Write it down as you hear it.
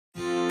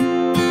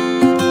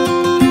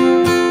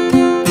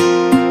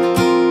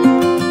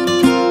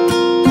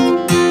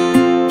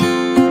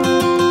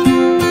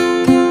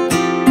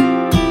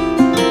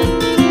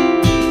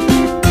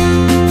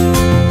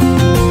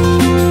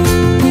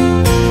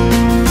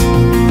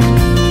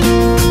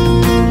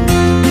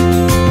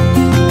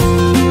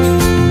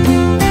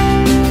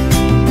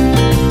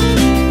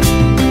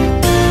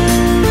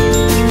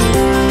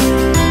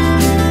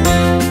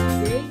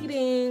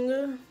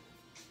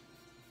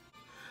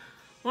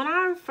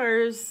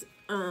first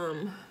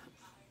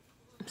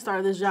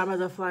started this job as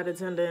a flight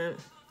attendant,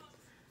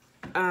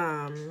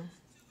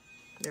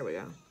 there we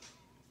go.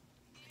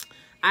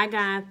 I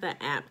got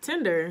the app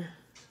Tinder.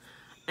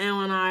 And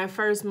when I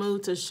first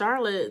moved to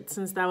Charlotte,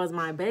 since that was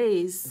my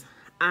base,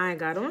 I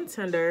got on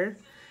Tinder.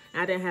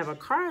 I didn't have a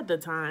car at the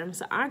time,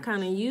 so I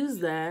kind of used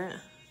that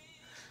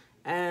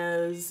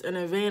as an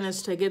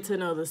advantage to get to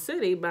know the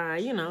city by,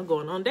 you know,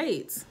 going on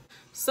dates.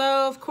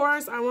 So, of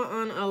course, I went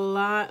on a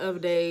lot of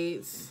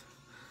dates.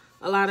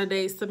 A lot of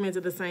dates took me to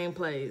the same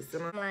place.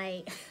 And I'm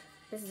like,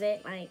 this is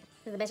it? Like,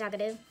 this is the best y'all could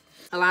do?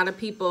 A lot of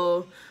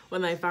people,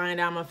 when they find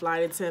out I'm a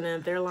flight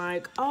attendant, they're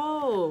like,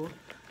 oh,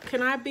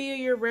 can I be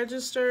your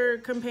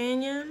registered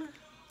companion?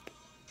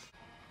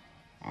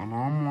 And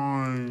I'm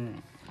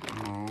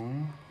like,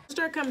 no.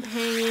 Registered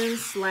companion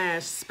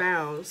 /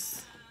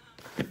 spouse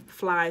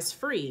flies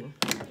free.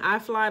 I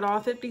fly to all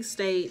 50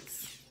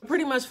 states.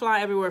 Pretty much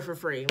fly everywhere for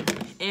free.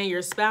 And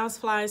your spouse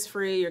flies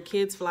free, your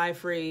kids fly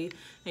free,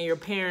 and your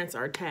parents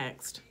are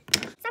taxed.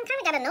 So I'm kind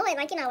of got annoyed,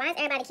 like, you know, why does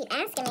everybody keep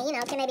asking me, you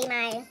know, can they be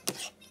my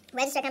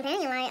registered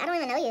companion? Like, I don't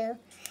even know you.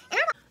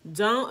 And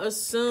don't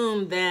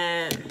assume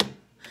that,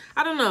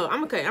 I don't know,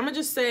 I'm gonna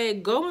just say,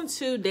 go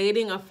into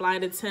dating a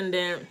flight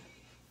attendant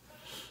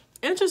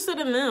interested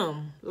in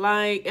them.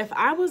 Like, if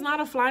I was not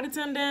a flight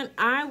attendant,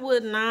 I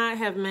would not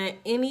have met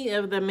any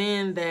of the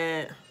men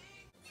that...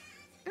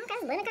 Oh,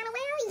 that's looking kind of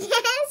well.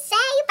 Yes, Shay,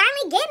 you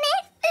finally getting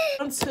it.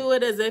 Into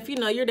it as if, you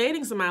know, you're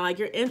dating somebody, like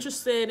you're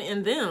interested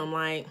in them.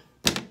 Like,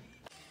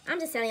 I'm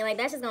just telling you, like,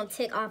 that's just gonna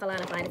tick off a lot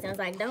of flight attendants.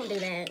 Like, don't do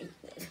that.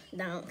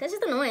 Don't. Cause it's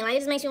just annoying. Like, it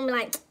just makes you wanna be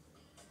like,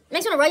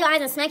 makes you wanna roll your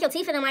eyes and smack your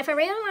teeth at them. Like, for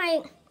real?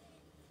 Like,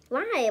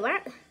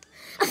 why?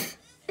 It's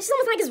just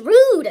almost like it's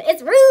rude.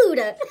 It's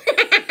rude.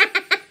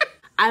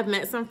 I've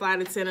met some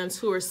flight attendants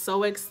who are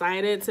so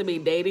excited to be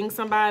dating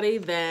somebody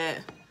that,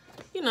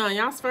 you know, in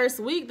y'all's first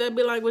week, they'll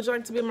be like, would you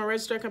like to be on my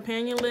registered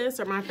companion list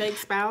or my fake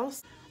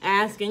spouse?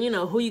 Asking, you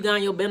know, who you got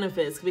on your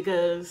benefits,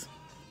 because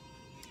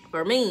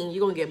for me,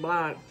 you're gonna get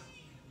blocked.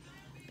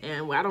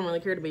 And well, I don't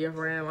really care to be your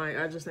friend. Like,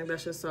 I just think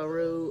that's just so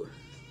rude.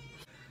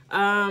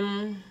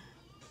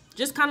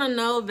 Just kind of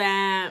know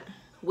that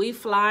we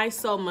fly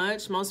so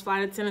much. Most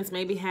flight attendants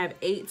maybe have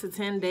 8 to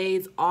 10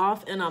 days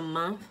off in a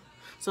month.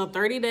 So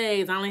 30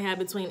 days, I only have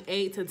between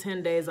 8 to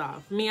 10 days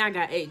off. Me, I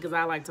got 8 because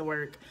I like to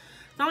work.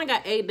 So I only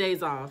got 8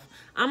 days off.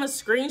 I'm going to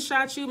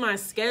screenshot you my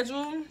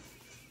schedule,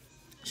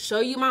 show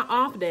you my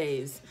off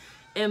days,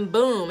 and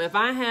boom, if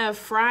I have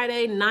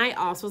Friday night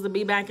off, supposed to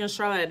be back in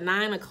Charlotte at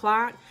 9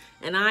 o'clock,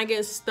 and I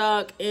get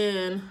stuck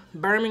in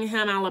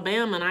Birmingham,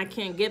 Alabama, and I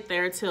can't get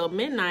there till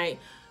midnight,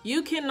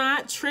 you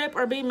cannot trip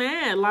or be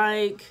mad.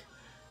 Like,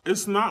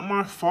 it's not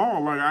my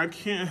fault. Like, I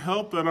can't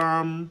help that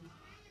I'm,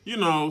 you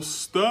know,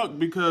 stuck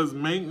because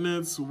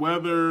maintenance,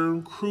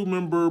 weather, crew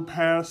member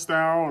passed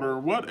out or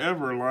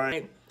whatever.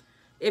 Like,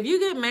 if you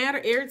get mad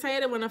or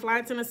irritated when a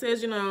flight attendant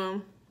says, you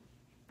know,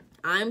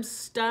 I'm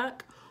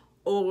stuck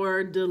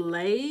or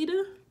delayed,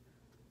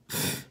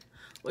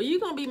 well, you're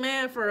going to be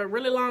mad for a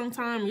really long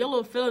time. Your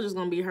little feelings is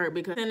going to be hurt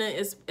because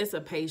it's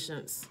a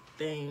patience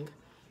thing.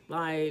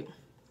 Like,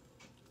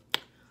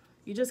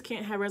 you just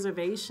can't have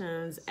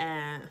reservations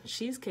at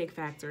Cheesecake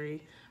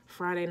Factory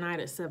Friday night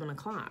at 7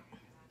 o'clock.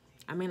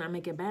 I may not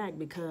make it back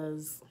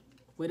because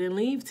we didn't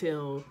leave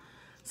till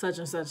such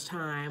and such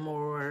time,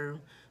 or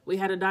we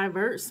had to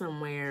divert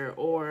somewhere,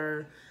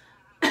 or,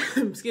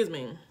 excuse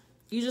me,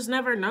 you just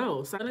never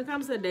know. So when it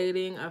comes to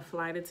dating a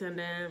flight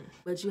attendant,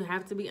 but you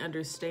have to be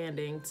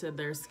understanding to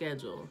their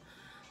schedule.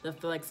 The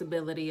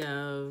flexibility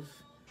of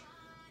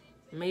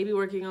maybe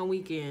working on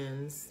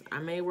weekends. I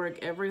may work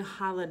every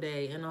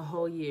holiday in a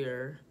whole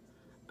year.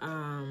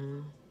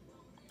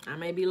 I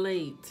may be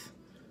late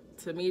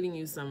to meeting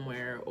you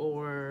somewhere,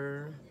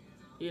 or,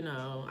 you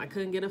know, I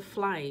couldn't get a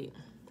flight.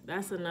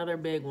 That's another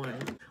big one.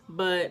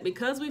 But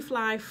because we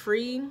fly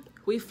free,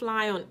 we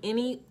fly on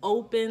any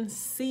open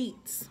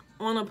seats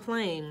on a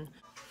plane.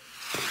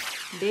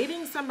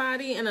 Dating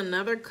somebody in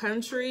another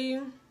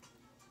country,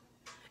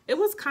 it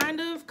was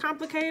kind of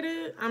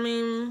complicated. I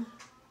mean,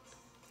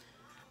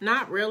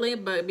 not really,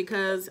 but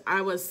because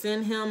I would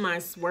send him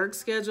my work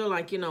schedule,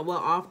 like, you know,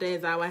 what off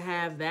days I would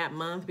have that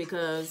month,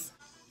 because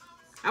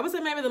I would say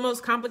maybe the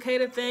most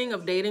complicated thing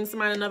of dating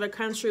somebody in another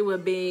country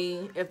would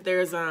be if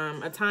there's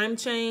a time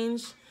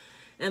change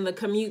and the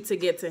commute to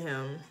get to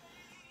him.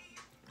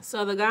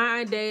 So the guy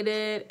I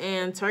dated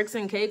in Turks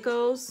and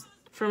Caicos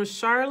from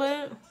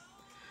Charlotte,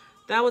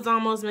 that was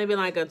almost maybe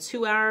like a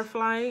 2-hour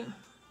flight.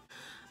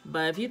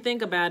 But if you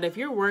think about it, if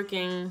you're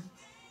working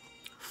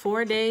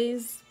 4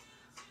 days,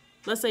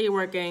 let's say you're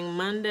working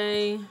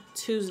Monday,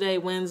 Tuesday,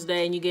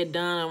 Wednesday, and you get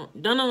done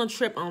on a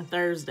trip on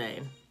Thursday.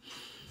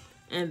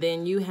 And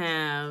then you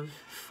have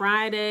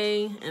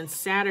Friday and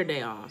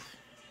Saturday off.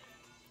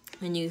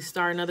 And you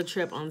start another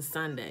trip on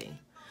Sunday.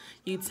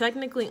 You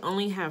technically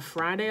only have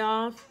Friday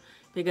off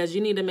because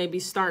you need to maybe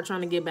start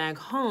trying to get back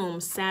home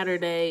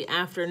Saturday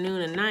afternoon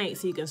and night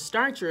so you can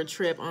start your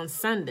trip on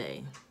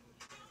Sunday.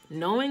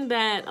 Knowing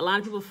that a lot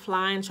of people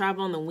fly and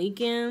travel on the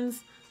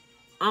weekends,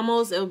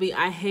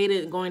 I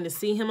hated going to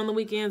see him on the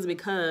weekends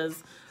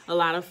because a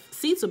lot of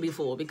seats will be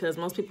full because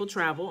most people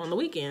travel on the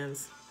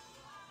weekends.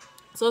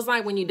 So it's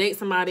like when you date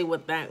somebody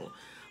with that,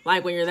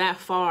 like when you're that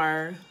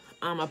far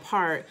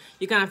apart,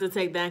 you kind of have to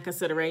take that in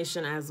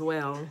consideration as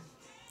well.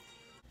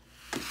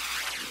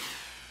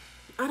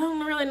 I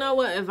don't really know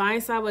what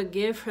advice I would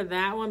give for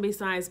that one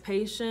besides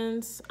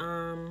patience.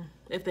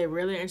 If they're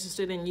really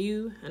interested in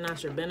you and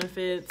not your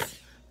benefits,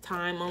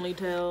 time only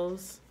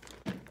tells.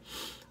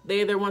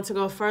 They either want to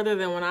go further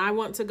than what I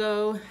want to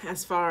go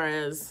as far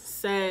as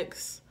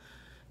sex,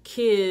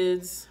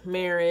 kids,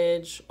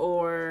 marriage,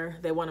 or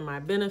they wanted my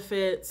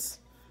benefits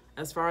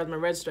as far as my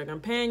registered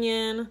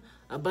companion,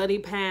 a buddy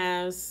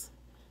pass.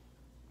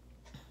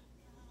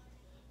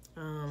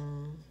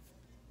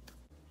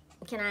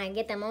 Can I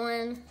get them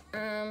on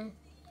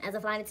as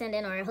a flight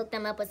attendant or hook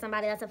them up with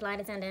somebody that's a flight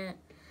attendant?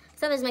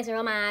 So this makes me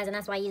roll my eyes, and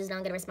that's why you just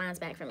don't get a response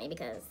back from me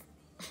because...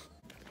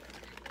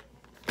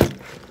 I'm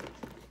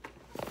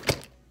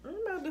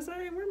about to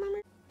say, where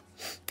my...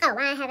 Oh,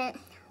 why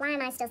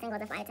am I still single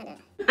as a flight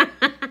attendant?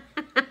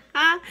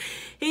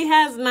 He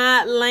has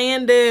not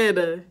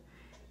landed.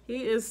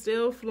 He is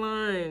still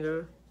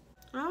flying.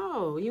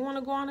 Oh, you want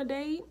to go on a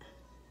date?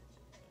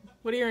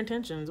 What are your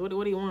intentions? What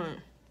do you want?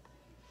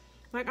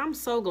 Like, I'm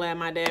so glad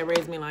my dad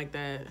raised me like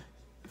that.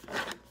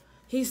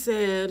 He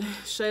said,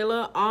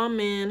 Shayla, all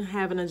men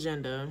have an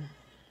agenda.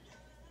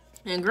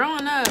 And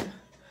growing up,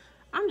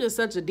 I'm just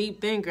such a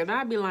deep thinker that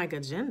I'd be like,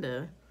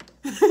 agenda?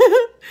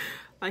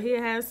 Like he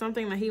has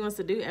something that he wants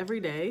to do every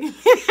day.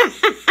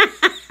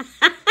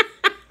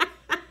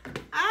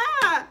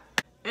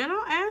 And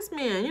I'll ask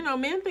men, you know,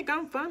 men think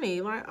I'm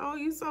funny. Like, oh,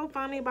 you so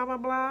funny, blah, blah,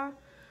 blah.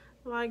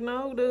 Like,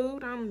 no,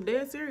 dude, I'm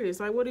dead serious.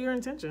 Like, what are your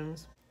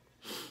intentions?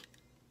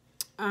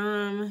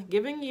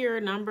 Giving your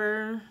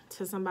number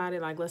to somebody,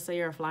 like let's say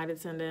you're a flight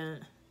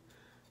attendant,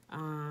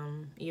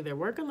 either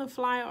working the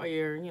flight or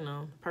you're, you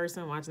know,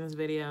 person watching this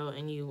video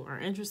and you are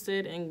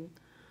interested in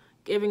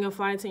giving a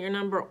flight attendant your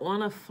number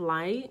on a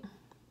flight.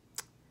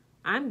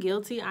 I'm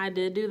guilty. I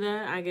did do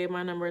that. I gave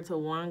my number to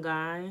one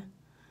guy.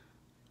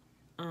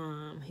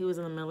 He was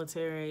in the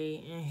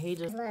military and he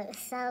just looked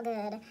so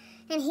good.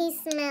 And he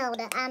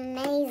smelled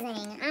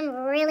amazing.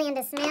 I'm really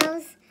into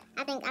smells.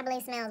 I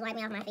believe smells wipe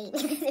me off my feet.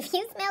 Because if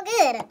you smell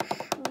good,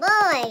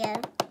 boy,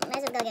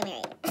 let's just go get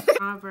married.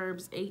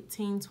 Proverbs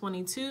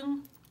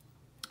 18:22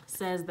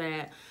 says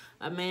that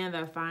a man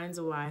that finds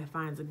a wife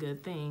finds a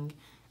good thing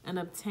and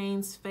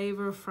obtains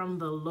favor from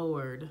the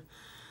Lord.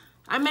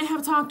 I may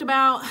have talked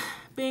about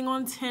being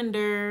on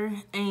Tinder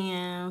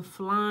and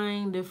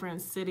flying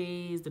different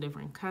cities to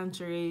different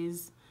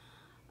countries.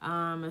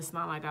 It's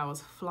not like I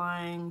was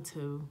flying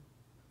to,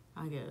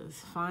 I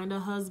guess, find a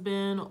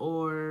husband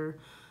or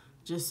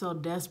just so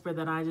desperate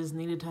that I just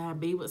needed to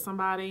be with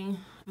somebody.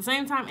 At the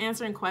same time,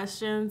 answering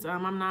questions.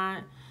 I'm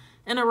not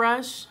in a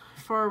rush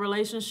for a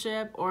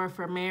relationship or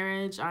for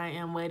marriage. I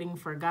am waiting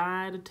for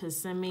God to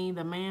send me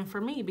the man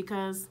for me,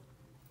 because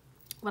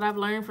what I've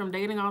learned from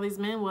dating all these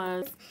men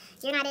was,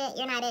 you're not it,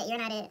 you're not it, you're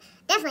not it.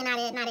 Definitely not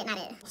it, not it, not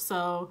it.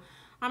 So,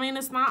 I mean,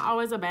 it's not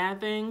always a bad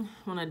thing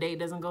when a date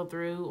doesn't go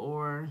through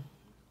or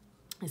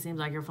it seems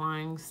like you're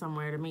flying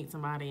somewhere to meet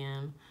somebody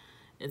and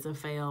it's a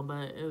fail,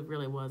 but it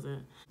really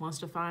wasn't. Wants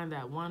to find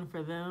that one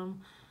for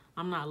them.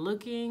 I'm not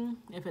looking.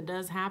 If it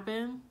does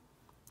happen,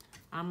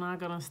 I'm not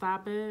gonna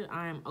stop it.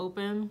 I am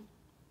open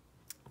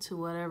to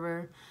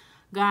whatever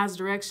God's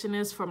direction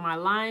is for my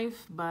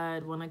life.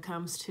 But when it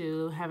comes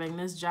to having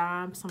this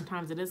job,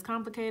 sometimes it is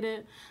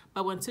complicated.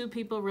 But when two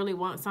people really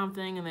want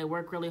something and they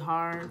work really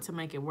hard to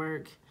make it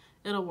work,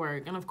 it'll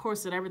work. And of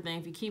course, with everything,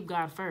 if you keep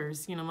God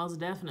first, you know, most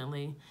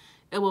definitely,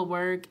 it will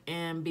work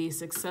and be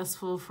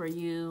successful for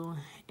you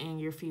and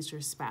your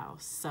future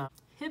spouse. So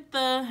hit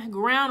the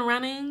ground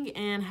running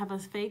and have a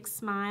fake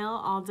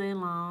smile all day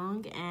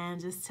long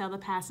and just tell the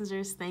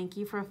passengers thank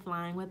you for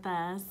flying with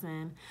us,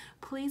 and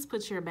please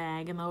put your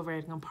bag in the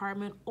overhead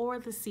compartment or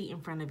the seat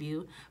in front of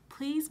you.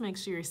 Please make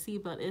sure your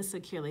seatbelt is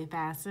securely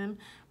fastened.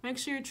 Make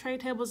sure your tray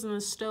table is in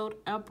the stowed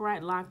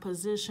upright lock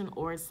position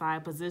or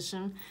side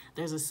position.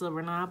 There's a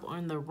silver knob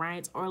on the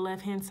right or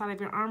left hand side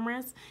of your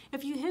armrest.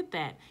 If you hit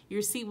that,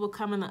 your seat will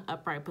come in the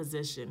upright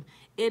position.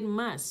 It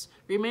must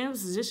remain in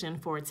position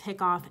for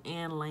takeoff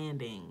and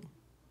landing.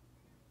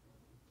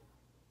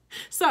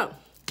 So,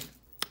 I'm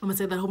gonna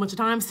say that a whole bunch of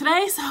times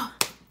today, so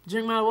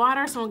drink my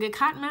water so I don't get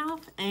cotton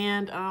mouth,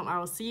 and I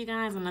will see you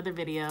guys in another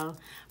video.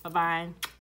 Bye-bye.